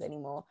fashion brands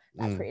anymore,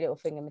 like Pretty Little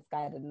Thing and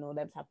Misguided and all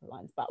them type of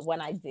ones. But when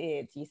I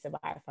did used to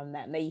buy from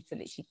them, they used to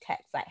literally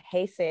text like,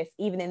 "Hey sis,"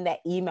 even in their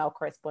email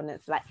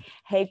correspondence, like,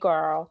 "Hey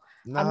girl."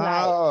 No.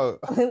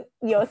 I'm like,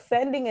 you're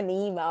sending an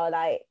email,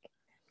 like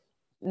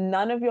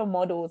none of your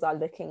models are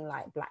looking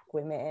like black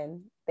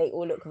women. They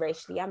all look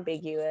racially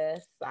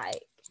ambiguous.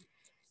 Like,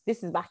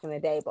 this is back in the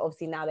day, but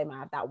obviously now they might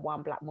have that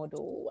one black model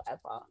or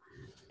whatever.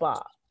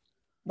 But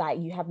like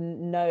you have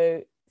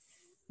no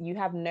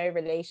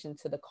relation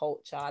to the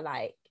culture.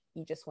 Like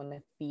you just want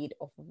to feed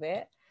off of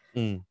it.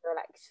 So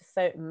like it's just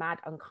so mad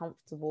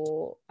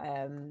uncomfortable.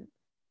 And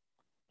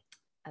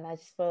I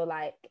just feel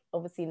like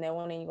obviously no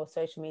one in your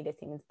social media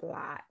team is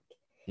black.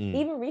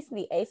 Even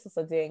recently ASOS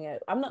are doing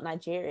it. I'm not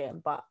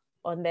Nigerian, but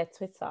on their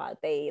Twitter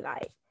they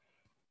like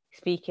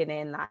speaking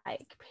in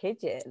like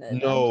pidgin,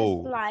 and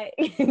I'm just like,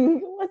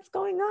 what's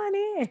going on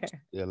here?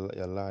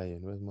 You're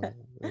lying. Where's my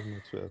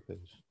Twitter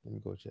page? Let me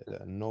go check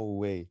that. No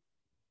way.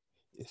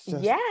 It's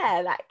just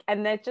like,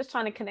 and they're just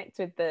trying to connect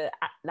with the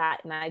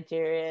like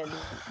Nigerian,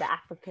 the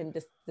African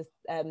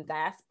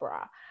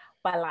diaspora,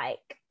 but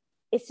like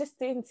it's just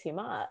doing too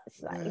much.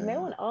 Like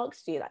no one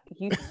asked you. Like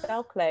you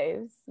sell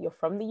clothes. You're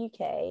from the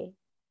UK.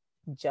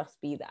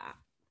 Just be that.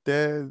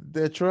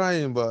 They're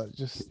trying, but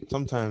just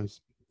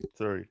sometimes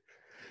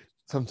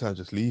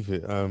just leave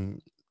it.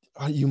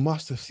 You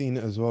must have seen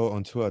it as well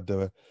on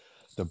Twitter.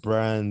 The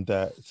brand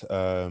that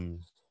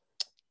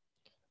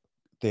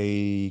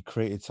they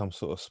created some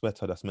sort of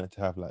sweater that's meant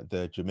to have like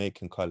the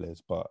Jamaican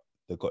colors, but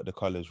they got the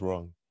colors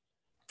wrong.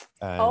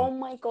 And oh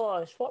my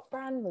gosh, what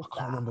brand was that? I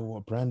can't remember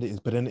what brand it is,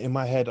 but then in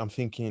my head I'm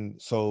thinking,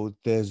 so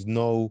there's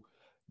no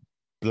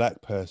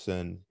black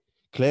person.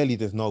 Clearly,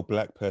 there's no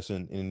black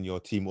person in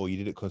your team, or you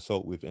didn't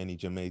consult with any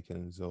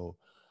Jamaicans or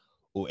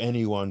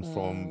anyone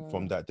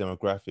from that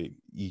demographic.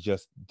 You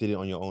just did it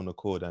on your own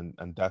accord, and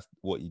that's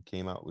what you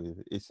came out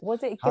with.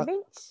 Was it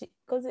Givenchy?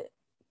 Was it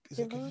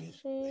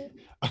Givenchy?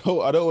 I don't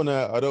want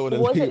to.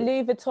 Was it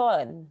Louis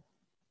Vuitton?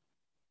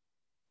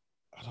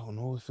 I don't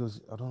know if it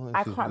was. I don't know.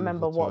 I can't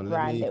remember what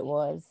brand it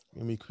was.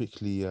 Let me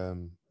quickly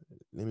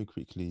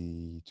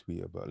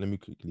tweet about. Let me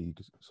quickly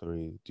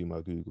do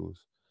my Googles.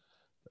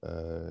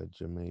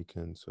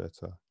 Jamaican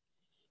sweater.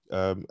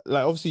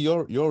 Like obviously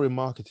you're in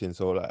marketing,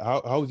 so like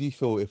how do you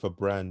feel if a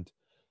brand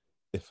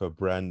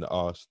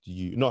asked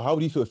you, no, how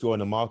do you feel if you're on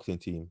a marketing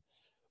team,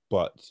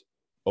 but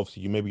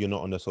obviously you're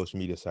not on the social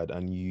media side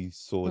and you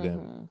saw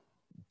them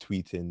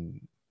tweeting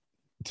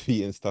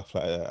stuff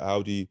like that?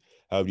 How do you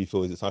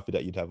feel? Is it something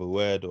that you'd have a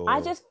word? Or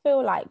I just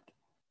feel like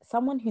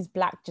someone who's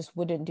black just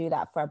wouldn't do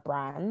that for a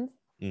brand.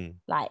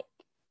 Like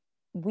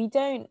we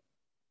don't,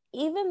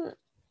 even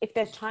if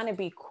they're trying to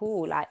be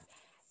cool, like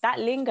that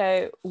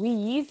lingo, we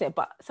use it,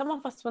 but some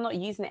of us were not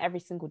using it every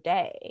single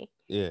day.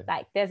 Yeah.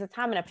 Like there's a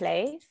time and a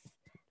place,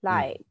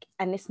 like,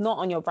 and it's not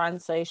on your brand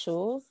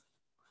socials.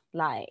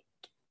 Like,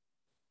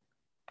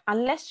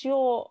 unless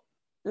you're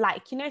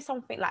like,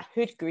 something like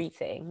Hood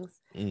Greetings,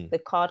 the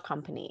card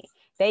company,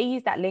 they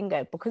use that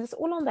lingo because it's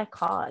all on their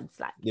cards.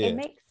 Like, it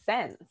makes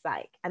sense.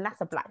 Like, and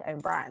that's a black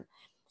owned brand.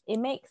 It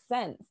makes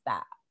sense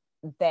that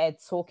they're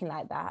talking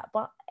like that.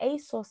 But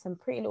ASOS and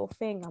Pretty Little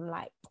Thing, I'm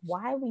like,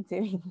 why are we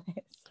doing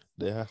this?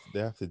 They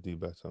have to do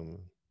better, man.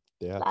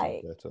 They have to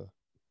do better.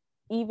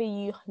 Either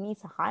you need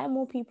to hire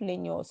more people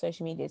in your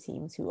social media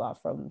teams who are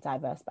from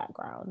diverse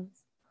backgrounds,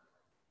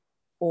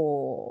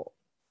 or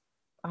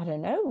I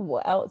don't know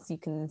what else you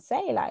can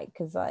say. Like,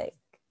 because like,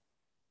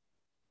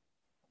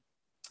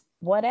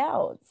 what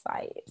else?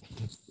 Like,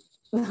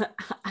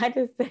 I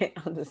just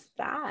don't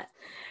understand.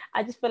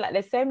 I just feel like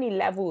there's so many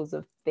levels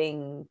of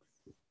things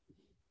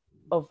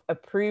of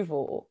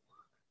approval.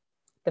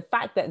 The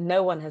fact that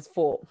no one has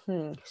thought,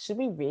 should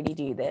we really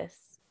do this?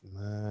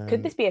 Man.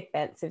 Could this be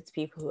offensive to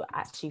people who are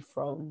actually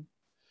from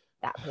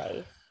that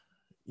place?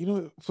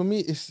 For me,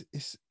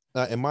 it's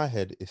like in my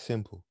head, it's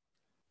simple.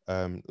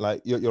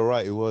 Like you're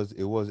right. It was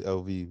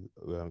LV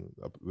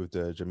with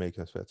the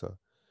Jamaican sweater.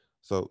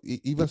 So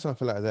even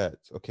something like that,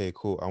 okay,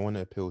 cool. I want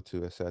to appeal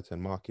to a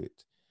certain market.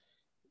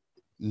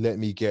 Let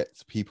me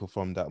get people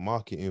from that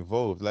market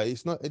involved. Like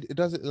it's not. It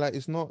doesn't like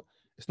it's not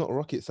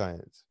rocket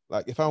science.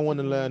 Like if I want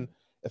to learn,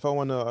 if I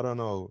want to, I don't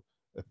know,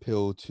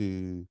 appeal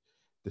to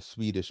the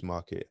Swedish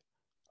market,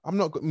 I'm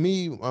not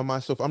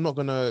myself. I'm not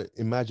gonna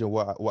imagine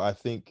what I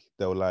think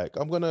they'll like.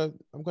 I'm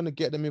gonna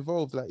get them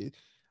involved. Like,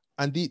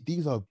 and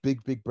these are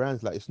big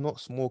brands. Like, it's not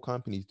small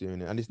companies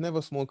doing it, and it's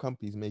never small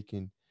companies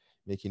making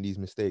these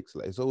mistakes.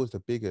 Like, it's always the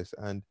biggest,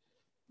 and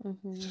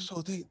it's just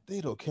so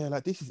they don't care.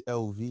 Like, this is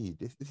LV.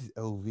 This is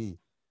LV,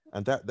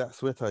 and that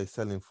sweater is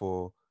selling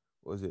for,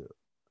 what was it?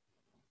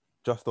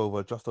 Just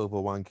over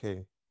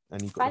 1K,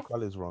 and you got the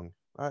colors wrong.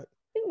 Right?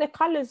 I think the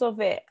colours of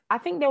it, I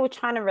think they were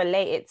trying to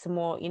relate it to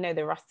more, the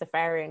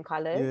Rastafarian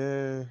colours.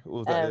 Yeah,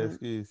 was that the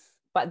excuse?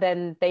 But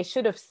then they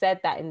should have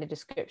said that in the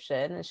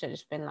description. It should have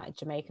just been like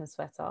Jamaican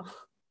sweater.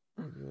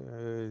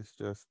 Yeah,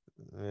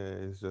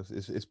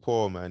 it's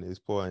poor, man. It's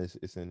poor, and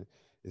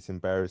it's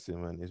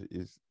embarrassing, man.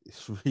 It's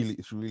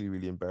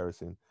really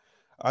embarrassing.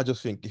 I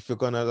just think if you're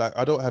gonna, like,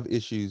 I don't have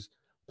issues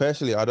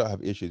personally. I don't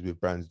have issues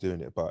with brands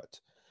doing it, but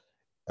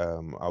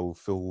I will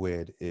feel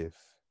weird if.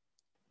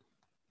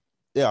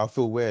 Yeah, I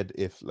feel weird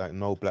if, like,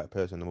 no black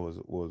person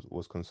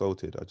was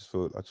consulted. I just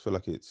feel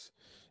like it's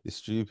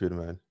stupid,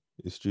 man.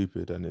 It's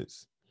stupid, and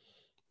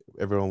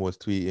everyone was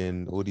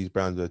tweeting. All these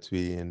brands are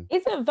tweeting.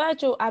 Isn't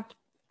Virgil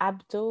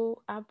Abloh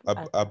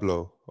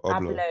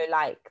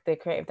like the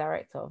creative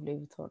director of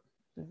Louis Vuitton?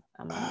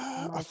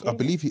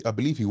 I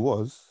believe he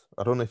was.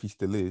 I don't know if he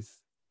still is.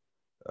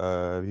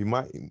 He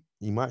might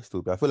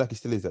still be. I feel like he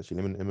still is,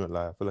 actually. Let me not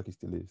lie. I feel like he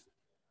still is.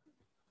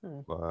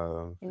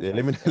 But yeah,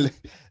 let me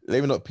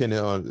not pin it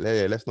on.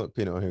 Yeah, let's not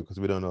pin it on him, because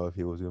we don't know if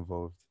he was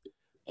involved.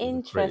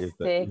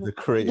 Interesting. The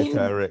creative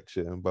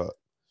direction, but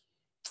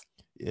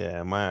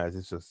yeah, in my eyes,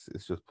 it's just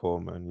poor,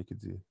 man.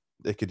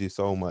 They could do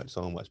so much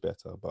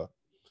better, but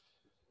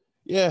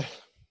yeah,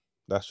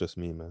 that's just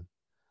me, man.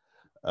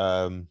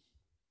 I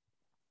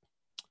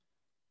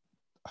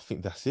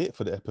think that's it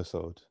for the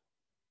episode.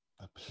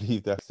 I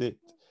believe that's it.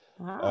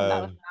 Wow,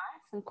 that was nice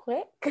and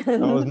quick. That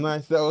was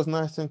nice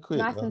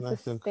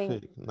and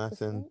quick.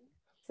 Nice and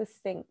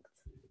succinct.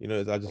 You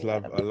know, I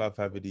love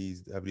having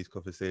these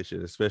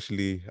conversations.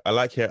 Especially, I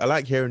like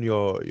hearing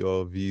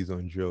your views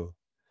on drill.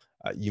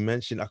 You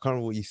mentioned, I can't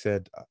remember what you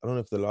said. I don't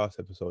know if the last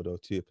episode or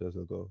 2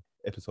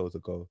 episodes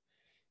ago,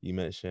 you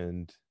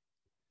mentioned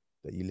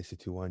that you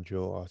listened to one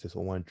drill artist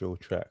or one drill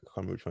track. I can't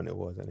remember which one it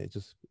was, and it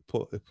just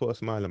put a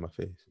smile on my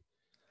face.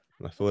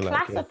 And I feel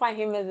like classify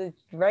him as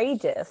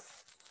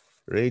outrageous.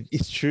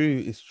 It's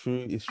true. As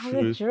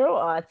a drill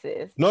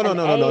artist. No.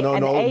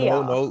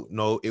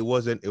 It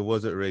wasn't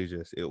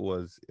outrageous. It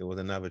was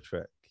another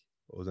track.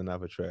 It was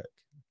another track.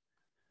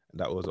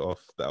 That was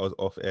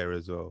off air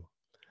as well.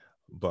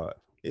 But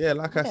yeah,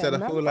 like I said,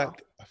 I feel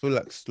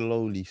like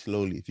slowly,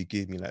 if you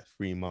give me like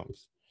 3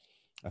 months,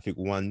 I think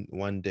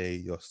one day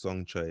your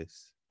song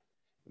choice,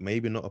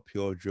 maybe not a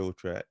pure drill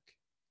track,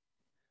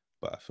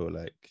 but I feel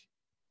like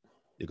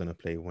you're gonna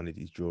play one of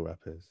these drill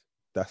rappers.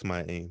 That's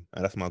my aim,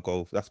 and that's my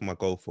goal. That's my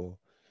goal for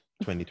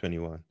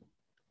 2021.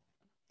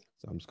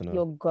 So I'm just gonna.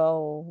 Your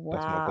goal.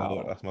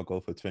 Wow. That's my goal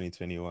for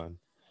 2021.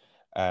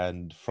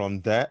 And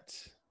from that,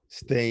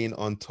 staying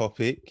on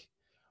topic,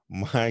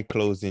 my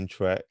closing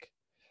track,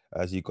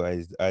 as you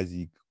guys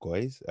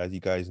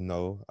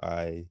know,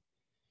 I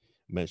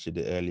mentioned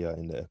it earlier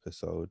in the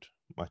episode.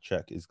 My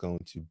track is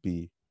going to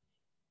be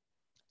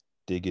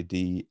Digga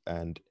D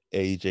and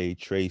AJ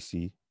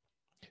Tracey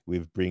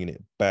with Bringing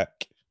It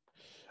Back.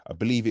 I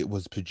believe it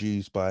was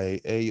produced by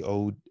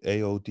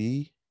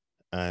AOD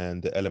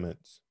and The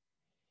Elements.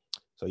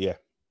 So yeah,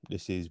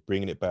 this is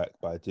Bringing It Back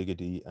by Digga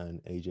D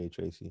and AJ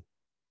Tracey.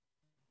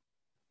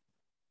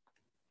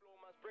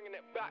 Bringing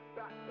it back.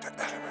 The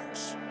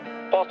Elements.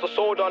 Pass the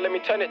soda, let me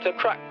turn it to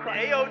crack.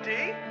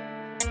 AOD.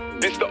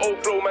 This the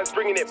old flow, man's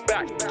bringing it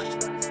back.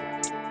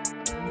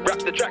 Wrap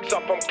the tracks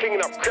up, I'm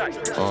cleaning up crack.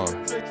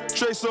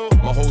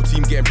 My whole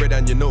team getting bread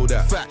and you know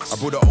that. Facts. I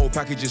brought the old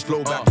packages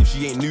flow back. If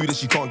she ain't new, then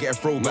she can't get a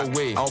throwback. No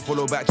way. I don't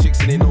follow back chicks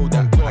and they know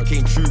that. I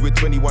came true with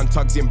 21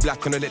 tugs in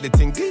black and I let the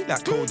thing clean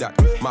like Kodak.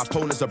 My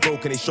opponents are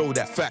broken, they show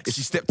that. Facts. If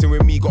she stepped in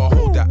with me, gotta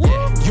hold that.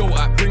 Yeah. Yo,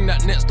 I bring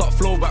that net, start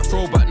flow back,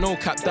 throwback, no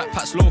cap, that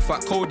pat's low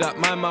fat, Kodak.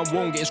 My man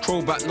won't get his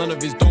crow back, none of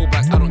his dough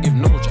back. I don't give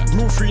no jack.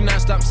 Rule 39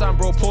 stamp sign,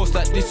 bro, post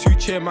that. This you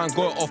chair man,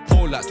 got it off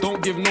pole that.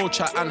 Don't give no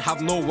chat and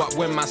have no whack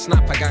when my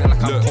snapper gang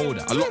like I'm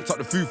colder. I locked up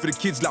the food for the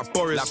kids like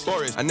Boris.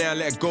 And now I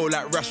let it go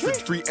like Rashford.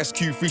 3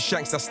 SQ, 3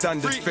 shanks, that's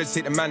standard. Feds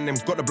hit the man, them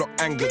got the block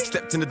angered.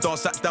 Stepped in the door,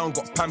 sat down,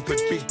 got pampered.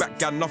 Big back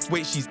gal, enough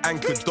weight, she's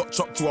anchored. Dot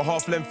chop to a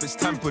half length, it's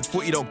tampered.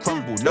 Footy don't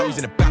crumble, now he's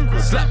in the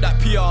backwards. Slap that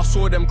PR,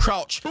 saw them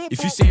crouch.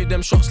 If you say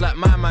them shots like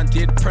my man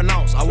did,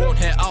 pronounce, I won't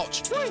hear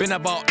ouch. Been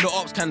about, the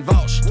ops can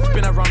vouch.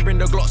 Been around, bring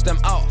the glocks them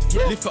out.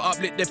 Lift it up,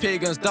 lit the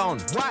pagans down.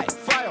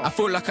 I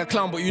feel like a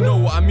clown, but you know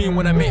what I mean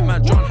when I make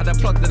man John. Had a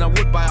plug, then I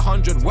would buy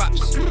 100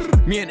 waps.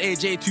 Me and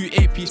AJ, 2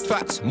 8-piece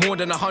facts, more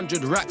than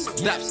 100 racks.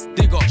 Daps,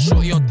 dig up,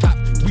 shorty on tap.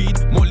 Weed,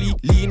 molly,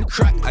 lean,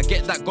 crack. I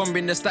get that gun,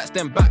 bring the stats,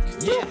 then back.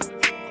 Yeah.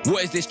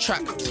 What is this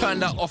track? Turn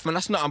that off, man,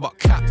 that's nothing but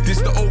cap. This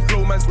the old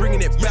flow, man's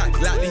bringing it back.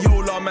 Like the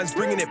Yola, man's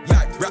bringing it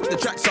back. Wrap the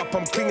tracks up,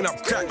 I'm cleaning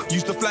up crack.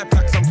 Used to fly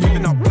packs, I'm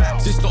giving up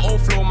black. This the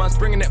old flow, man's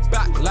bringing it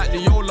back. Like the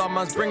Yola,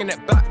 man's bringing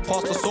it back.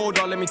 Pass the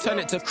soda, let me turn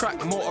it to crack.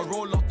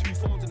 Motorola, 2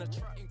 phones in a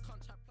track.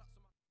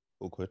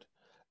 Awkward.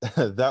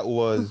 That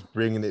was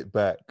Bringing It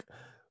Back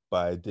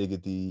by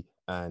Diggity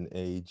and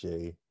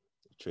AJ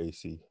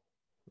Tracy.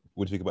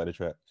 What do you think about the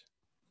track?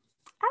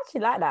 I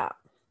actually like that.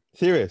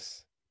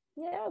 Serious?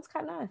 Yeah, it was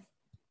quite nice.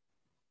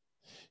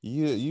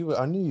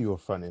 I knew you were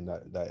fronting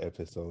that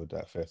episode,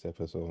 that first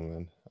episode,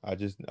 man.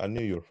 I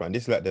knew you were fronting.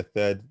 This is like the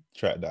third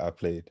track that I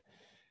played,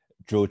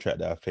 drill track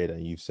that I played,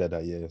 and you've said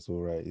that, yeah, it's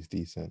all right, it's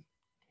decent.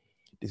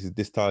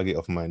 This target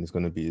of mine is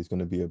gonna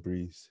be a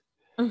breeze.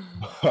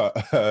 But,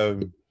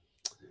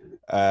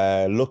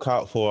 look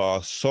out for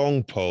our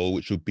song poll,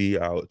 which will be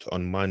out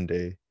on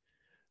Monday,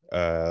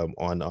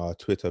 on our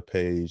Twitter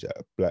page at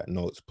Black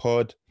Notes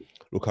Pod.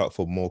 Look out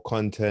for more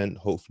content,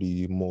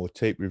 hopefully more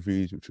tape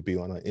reviews, which will be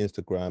on our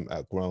Instagram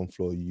at Ground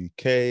Floor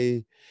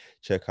UK.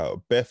 Check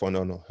out Beth on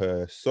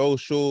her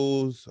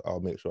socials. I'll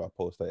make sure I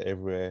post that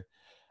everywhere.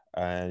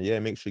 And yeah,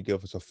 make sure you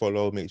give us a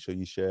follow, make sure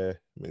you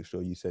share, make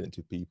sure you send it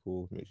to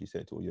people, make sure you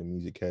send it to all your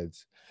music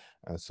heads,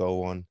 and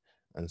so on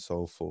and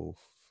so forth.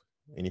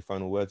 Any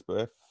final words,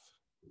 Beth?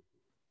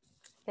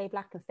 Stay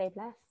black and stay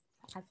blessed,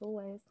 as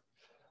always.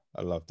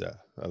 I love that.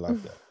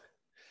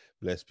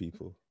 Bless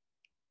people.